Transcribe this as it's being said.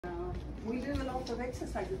we do a lot of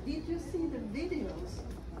exercises. Did you see the videos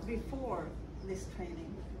before this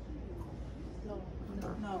training? No.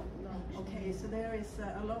 Okay, so there is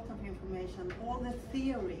a lot of information. All the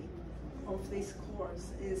theory of this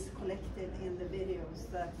course is collected in the videos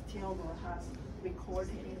that Tiago has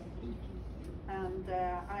recorded. And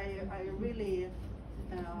I really,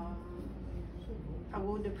 I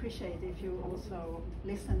would appreciate if you also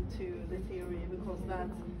listen to the theory, because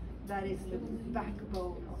that is the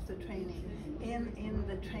backbone of the training. In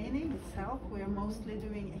the training itself, we are mostly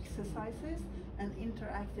doing exercises and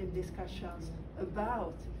interactive discussions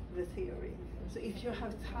about the theory. So if you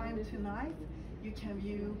have time tonight, you can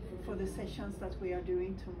view for the sessions that we are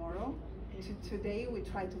doing tomorrow. Today we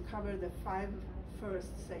try to cover the 5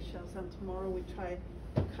 first sessions, and tomorrow we try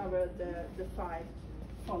to cover the 5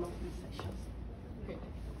 following sessions.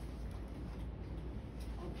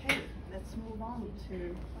 Okay, let's move on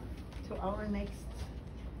to our next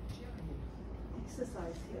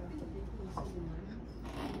exercise here.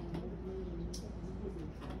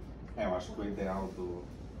 Eu acho que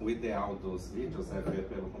o ideal dos vídeos é ver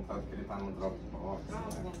pelo computador, que ele está no Dropbox. Né?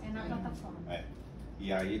 É na plataforma. É.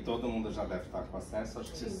 E aí todo mundo já deve estar com acesso,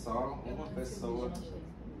 acho que só uma pessoa,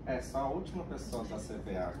 só a última pessoa da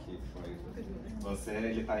CBA que foi você,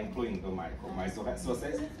 ele está incluindo o Michael, mas o resto,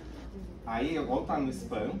 vocês, aí ou tá no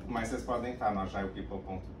spam, mas vocês podem estar no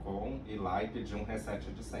agilepeople.com e lá e pedir um reset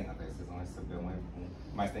de senha, daí vocês vão receber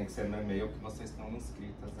mas tem que ser no e-mail que vocês estão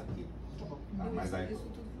inscritas aqui. Tá, mas aí, isso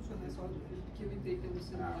tudo funciona, é só que eu entrei pelo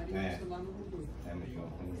celular e o celular não rodou. É meio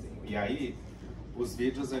ruimzinho. E aí, os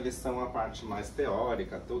vídeos, eles são a parte mais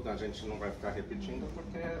teórica, tudo, a gente não vai ficar repetindo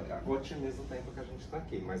porque otimiza o tempo que a gente está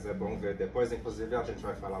aqui, mas é bom ver depois, inclusive a gente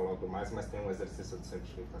vai falar logo mais, mas tem um exercício de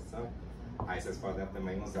certificação, aí vocês podem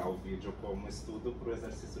também usar o vídeo como estudo para o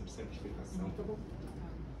exercício de certificação. Tá bom?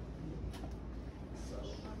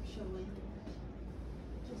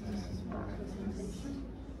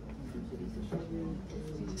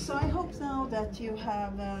 So I hope now that you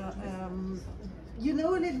have, you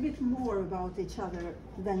know a little bit more about each other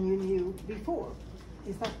than you knew before.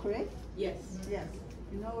 Is that correct? Yes. Yes,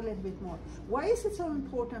 you know a little bit more. Why is it so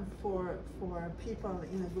important for people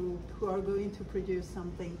in a group who are going to produce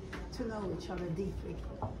something to know each other deeply?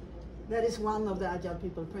 That is one of the Agile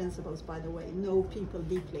People principles, by the way, know people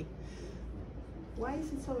deeply. Why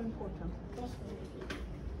is it so important?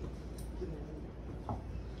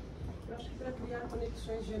 Eu acho que para criar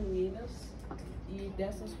conexões genuínas e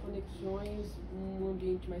dessas conexões um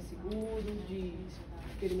ambiente mais seguro, de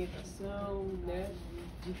experimentação, né?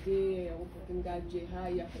 De ter a oportunidade de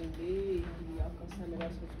errar e aprender e alcançar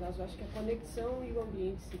melhores resultados. Eu acho que a conexão e o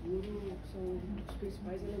ambiente seguro são os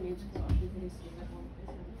principais elementos que eu acho interessantes.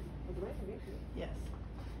 Yes,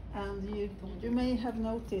 and you may have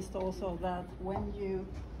noticed also that when you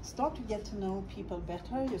start to get to know people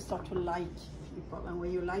better, you start to like people, and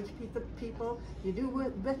when you like people, you do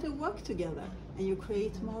better work together, and you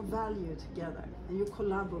create more value together, and you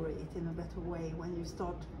collaborate in a better way when you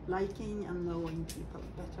start liking and knowing people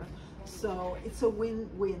better. So it's a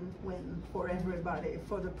win-win-win for everybody,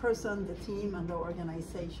 for the person, the team, and the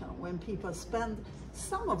organization, when people spend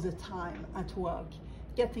some of the time at work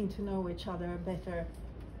getting to know each other better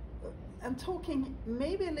and talking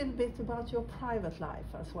maybe a little bit about your private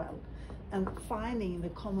life as well, and finding the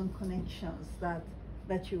common connections that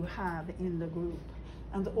you have in the group,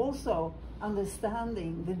 and also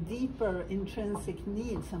understanding the deeper intrinsic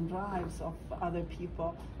needs and drives of other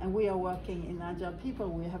people. And we are working in Agile People,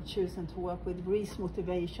 we have chosen to work with Reese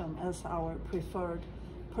Motivation as our preferred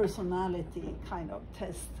personality kind of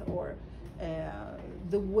test, or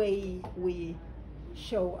the way we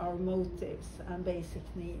show our motives and basic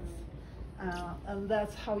needs. And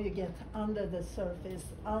that's how you get under the surface,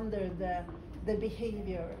 under the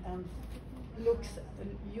behavior, and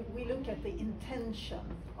we look at the intention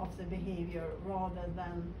of the behavior rather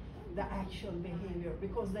than the actual behavior,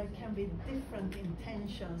 because there can be different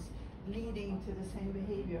intentions leading to the same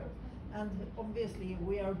behavior. And obviously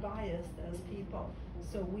we are biased as people,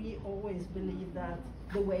 so we always believe that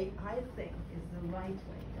the way I think is the right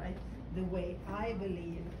way, right? The way I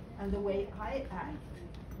believe and the way I act,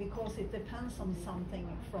 because it depends on something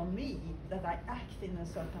from me, that I act in a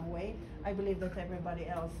certain way, I believe that everybody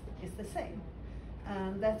else is the same.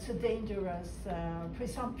 And that's a dangerous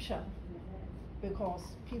presumption, because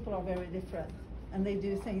people are very different and they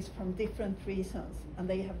do things from different reasons and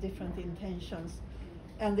they have different intentions.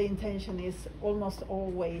 And the intention is almost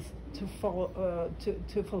always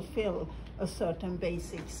to fulfill a certain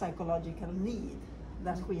basic psychological need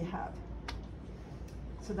that we have.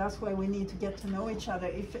 So that's why we need to get to know each other.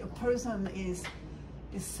 If a person is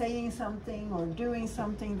is saying something or doing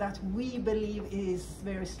something that we believe is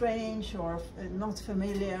very strange or not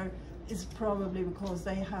familiar, is probably because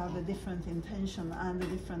they have a different intention and a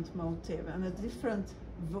different motive and a different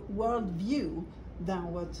world view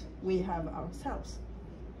than what we have ourselves.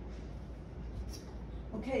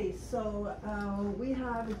 Okay, so we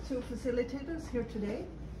have two facilitators here today.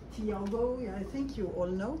 Tiago, I think you all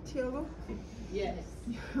know Tiago. Yes.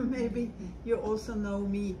 Maybe you also know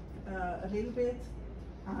me a little bit.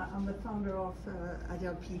 I'm the founder of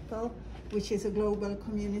Agile People, which is a global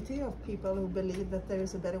community of people who believe that there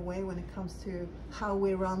is a better way when it comes to how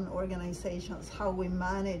we run organizations, how we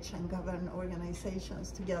manage and govern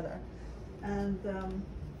organizations together. And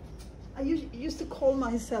I used to call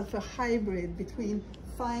myself a hybrid between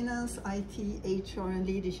finance, IT, HR, and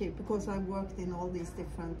leadership, because I worked in all these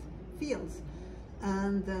different fields.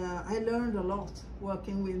 And I learned a lot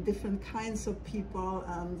working with different kinds of people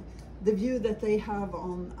and the view that they have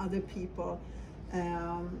on other people.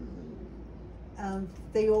 And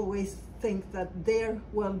they always think that their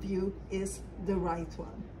worldview is the right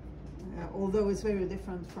one, although it's very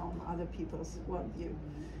different from other people's worldview.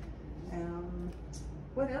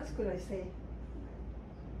 What else could I say?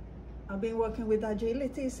 I've been working with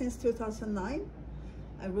agility since 2009.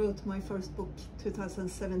 I wrote my first book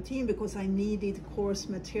 2017 because I needed course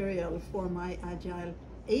material for my Agile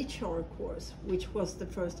HR course, which was the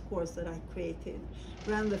first course that I created.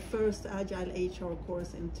 Ran the first Agile HR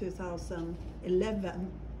course in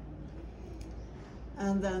 2011.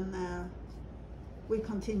 And then we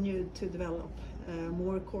continued to develop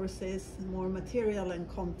more courses, more material and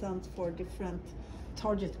content for different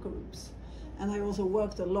target groups. And I also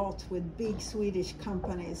worked a lot with big Swedish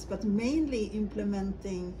companies, but mainly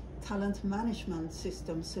implementing talent management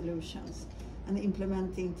system solutions and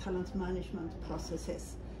implementing talent management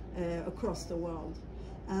processes across the world.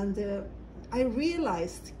 And I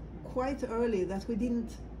realized quite early that we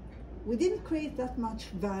didn't create that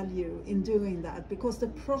much value in doing that, because the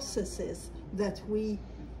processes that we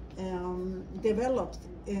developed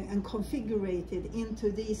and configured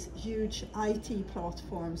into these huge IT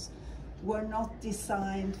platforms were not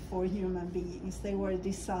designed for human beings. They were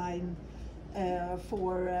designed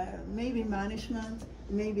for maybe management,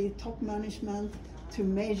 maybe top management, to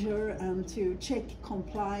measure and to check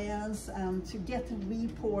compliance and to get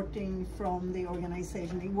reporting from the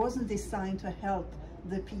organization. It wasn't designed to help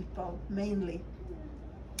the people, mainly,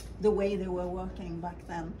 the way they were working back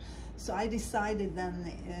then. So I decided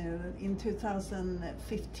then in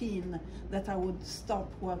 2015 that I would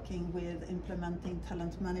stop working with implementing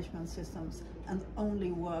talent management systems and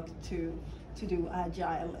only work to do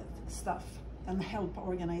agile stuff and help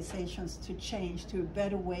organizations to change to a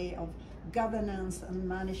better way of governance and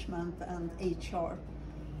management and HR,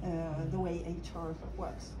 the way HR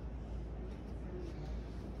works.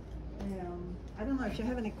 I don't know if you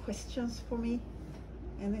have any questions for me,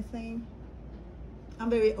 anything? I'm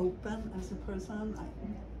very open as a person.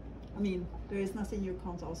 I mean, there is nothing you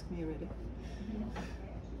can't ask me, really.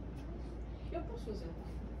 Eu posso fazer.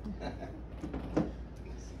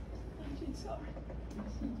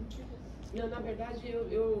 Não, na verdade,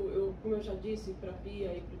 como eu já disse para a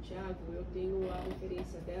Pia e para o Thiago, eu tenho a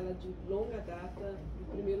referência dela de longa data do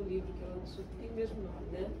primeiro livro que ela lançou, que tem o mesmo nome,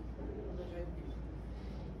 né?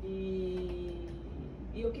 E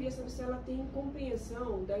eu queria saber se ela tem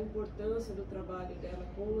compreensão da importância do trabalho dela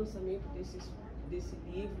com o lançamento desse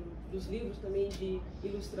livro, dos livros também de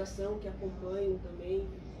ilustração que acompanham também,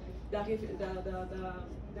 da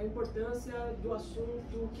importância do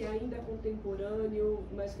assunto que ainda é contemporâneo,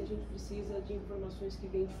 mas que a gente precisa de informações que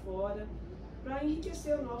vêm de fora, para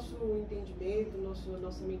enriquecer o nosso entendimento,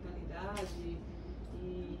 nossa mentalidade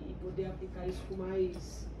e poder aplicar isso com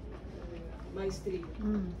mais maestria.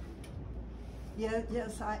 Yeah,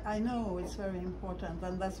 yes, I know it's very important,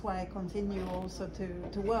 and that's why I continue also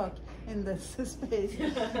to work in this space,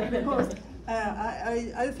 because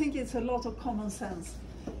I think it's a lot of common sense.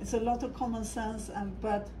 It's a lot of common sense,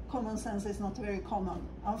 but common sense is not very common,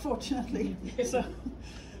 unfortunately. So,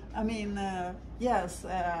 I mean, yes,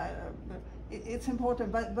 it's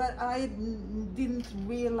important, but I didn't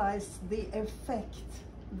realize the effect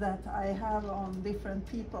that I have on different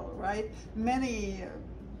people, right? Many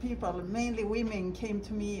people, mainly women, came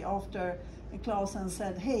to me after a class and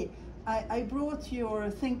said, hey, I brought your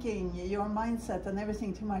thinking, your mindset and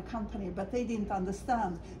everything to my company, but they didn't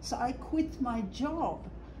understand. So I quit my job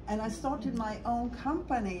and I started my own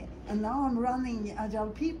company, and now I'm running Agile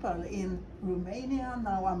People in Romania,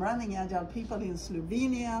 now I'm running Agile People in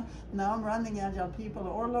Slovenia, now I'm running Agile People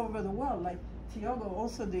all over the world, like Tiago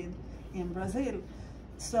also did in Brazil.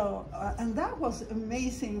 So, and that was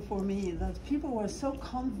amazing for me, that people were so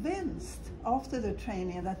convinced after the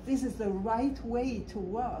training that this is the right way to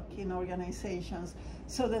work in organizations,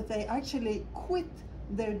 so that they actually quit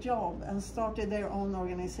their job and started their own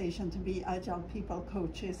organization to be agile people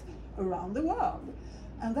coaches around the world.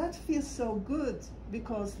 And that feels so good,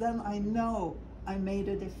 because then I know I made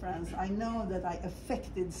a difference. I know that I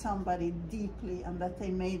affected somebody deeply and that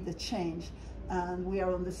they made the change, and we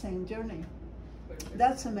are on the same journey.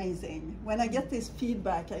 That's amazing. When I get this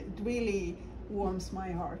feedback, it really warms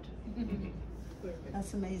my heart.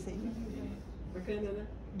 That's amazing.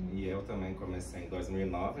 E eu também comecei em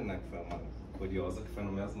 2009, né, que foi uma curiosa, que foi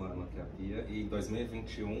no mesmo ano que a Pia. E em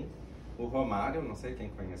 2021, o Romário, não sei quem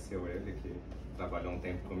conheceu ele, que trabalhou um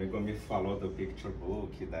tempo comigo, me falou do Picture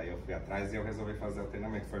Book, daí eu fui atrás e eu resolvi fazer o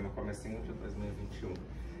treinamento. Foi no comecinho de 2021.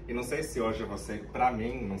 E não sei se hoje você, pra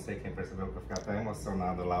mim, não sei quem percebeu, que eu fiquei até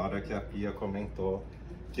emocionado lá, a hora que a Pia comentou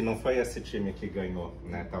que não foi esse time que ganhou,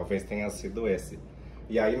 né? Talvez tenha sido esse.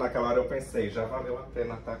 E aí naquela hora eu pensei, já valeu a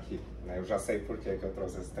pena estar aqui, né? Eu já sei por que eu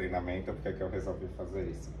trouxe esse treinamento, porque que eu resolvi fazer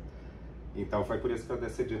isso. Então foi por isso que eu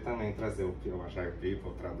decidi também trazer o Agile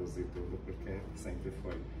People, traduzir tudo, porque sempre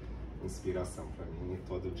foi inspiração para mim e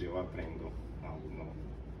todo dia eu aprendo algo novo.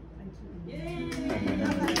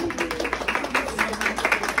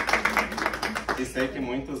 E sei que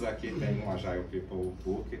muitos aqui têm o Agile People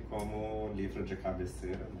Book como livro de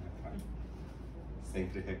cabeceira, né? Pra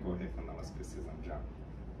sempre recorrer quando elas precisam de algo.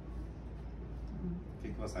 O que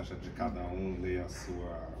você acha de cada um ler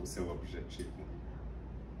o seu objetivo?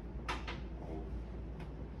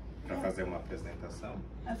 Para fazer uma apresentação?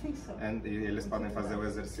 I think so. E eles podem fazer o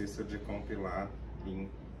exercício de compilar em...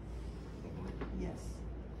 Yes.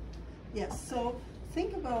 Yes, so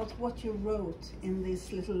think about what you wrote in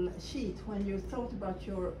this little sheet when you thought about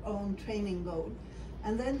your own training goal.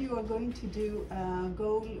 And then you are going to do a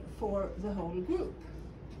goal for the whole group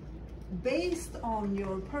based on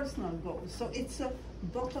your personal goals. So it's a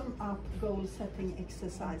bottom-up goal setting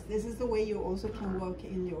exercise. This is the way you also can work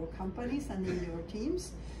in your companies and in your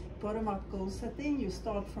teams. Bottom-up goal setting, you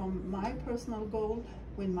start from my personal goal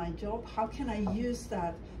with my job. How can I use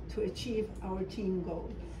that to achieve our team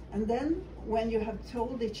goal? And then when you have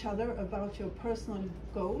told each other about your personal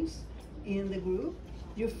goals in the group,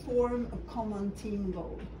 you form a common team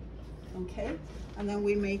goal, okay? And then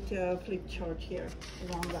we make a flip chart here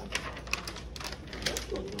around that.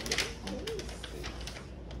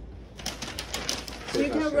 So you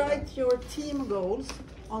can write your team goals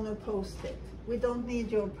on a post-it. We don't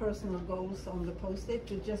need your personal goals on the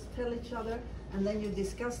post-it. You just tell each other, and then you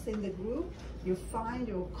discuss in the group. You find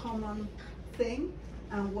your common thing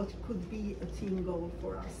and what could be a team goal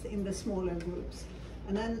for us in the smaller groups.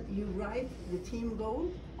 And then you write the team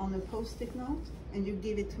goal on a post-it note and you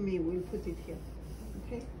give it to me. We'll put it here.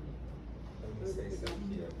 Okay?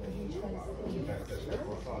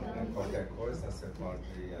 Qualquer coisa você pode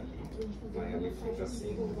ir ali. Aí ele fica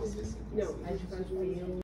assim, você se... Não, a gente faz